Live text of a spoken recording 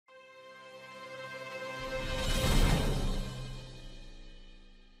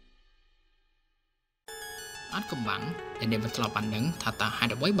ត់កំបាំងដែលអ្នកមិនធ្លាប់បានដឹងថាតើហេ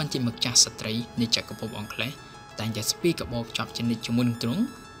តុអ្វីបានជាម្ចាស់ស្ត្រីនៃចក្រភពអង់គ្លេសតែងតែស្ពីកាបូបជាប់ជានិច្ចជាមួយនឹងទ្រង់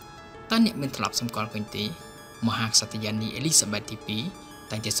តើអ្នកមានធ្លាប់សម្គាល់ឃើញទេមហាក្សត្រយានីអេលីសាបេតទី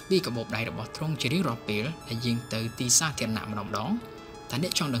2តែងតែស្ពីកាបូបដៃរបស់ទ្រង់ជារៀងរាល់ពេលដែលយាងទៅទីសាធារណៈម្ដងតើអ្ន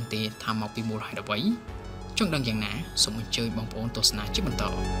កចង់ដឹងទេថាមកពីមូលហេតុអ្វីចង់ដឹងយ៉ាងណាសូមអញ្ជើញបងប្អូនទស្សនាជាបន្ត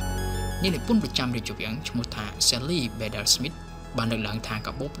អ្នកនិពន្ធប្រចាំរាជវាំងឈ្មោះថា Sally Bedell Smith បានលើកឡើងថា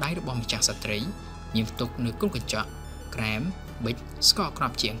កាបូបដៃរបស់ម្ចាស់ស្ត្រីមានផ្ទុកនូវគ្រាប់កញ្ចក់ក្រែមប៊ិចស្ករក្រ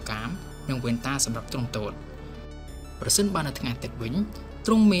បជាអង្កាមនិងវ៉ែនតាសម្រាប់ទ្រង់ទតប្រសិនបើនៅថ្ងៃអាទិត្យវិញ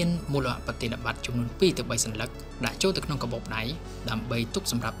ទ្រង់មានមូលបតិណប័តចំនួន2ទៅ3សន្លឹកដាក់ចូលទៅក្នុងកាបូបដៃដើម្បីទុក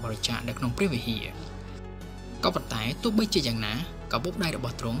សម្រាប់បរិច្ចាគនៅក្នុងព្រះវិហារក៏ប៉ុន្តែទោះបីជាយ៉ាងណាកាបូបដៃរប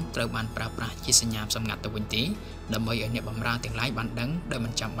ស់ទ្រង់ត្រូវបានប្រើប្រាស់ជាសញ្ញាសម្ងាត់ទៅវិញទេដើម្បីឲ្យអ្នកបម្រើទាំងឡាយបានដឹងដោយមិ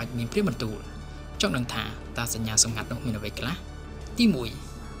នចាំបាច់មានព្រាបបន្ទូលចង់ដឹងថាតើសញ្ញាសម្ងាត់នោះមានអ្វីខ្លះទី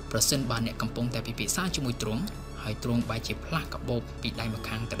1ប្រសិនបើអ្នកកំពុងតែពិភាក្សាជាមួយទ្រង់ហើយទ្រង់បែរជាផ្លាស់កាបូបពីដៃម្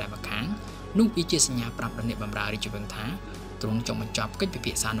ខាងទៅដៃម្ខាងនោះវាជាសញ្ញាប្រាប់ដល់អ្នកបម្រើរាជវង្សថាទ្រង់ចង់បញ្ចប់កិច្ចពិ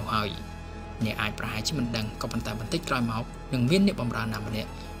ភាក្សានោះហើយអ្នកអាចប្រហែលជាមិនដឹងក៏ប៉ុន្តែបន្តិចក្រោយមកនឹងមានអ្នកបម្រើណាម្នាក់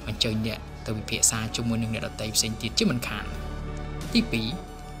អញ្ជើញអ្នកទៅពិភាក្សាជាមួយនឹងអ្នកដទៃផ្សេងទៀតជាមិនខានទី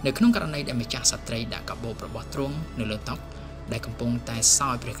2នៅក្នុងករណីដែលម្ចាស់ស្ត្រីដាក់កាបូបរបស់ទ្រង់នៅលើតុដែលកំពុងតែសោ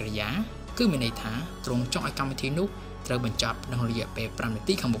យព្រះកិរិយាគឺមានន័យថាទ្រង់ចង់ឲ្យកម្មវិធីនោះត្រូវបញ្ចប់ក្នុងរយៈពេល5នា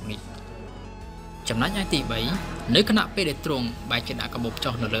ទីខាងមុខនេះចំណែកឯទី3នៅគណៈពេលដែលទ្រង់បែរជាដាក់កាបូប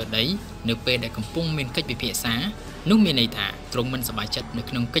ចុះនៅលើដីនៅពេលដែលកំពុងមានកិច្ចពិភាក្សានោះមានន័យថាទ្រង់មិនសប្បាយចិត្តនៅ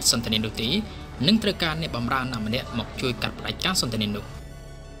ក្នុងកិច្ចសន្ទនានោះទេនិងត្រូវការអ្នកបម្រើណាម្នាក់មកជួយកាត់ផ្តាច់ការសន្ទនានោះ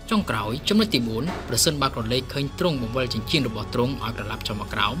ចុងក្រោយចំណុចទី4ប្រសិនបើក្រឡេកឃើញទ្រង់បង្វិលចិញ្ចៀនរបស់ទ្រង់ឲ្យក្រឡាប់ចុះមក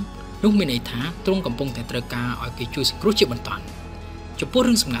ក្រោមនោះមានន័យថាទ្រង់កំពុងតែត្រូវការឲ្យគេជួយសង្គ្រោះជាបន្ទាន់ចំពោះ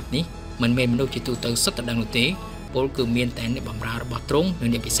រឿងសម្ងាត់នេះមិនមែនមនុស្សជាទូទៅសុទ្ធតែដឹងនោះទេពលគឺមានតែអ្នកបម្រើរបស់ទ្រង់និង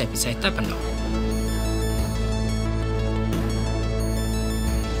អ្នកពិសេសតែប៉ុណ្ណោះ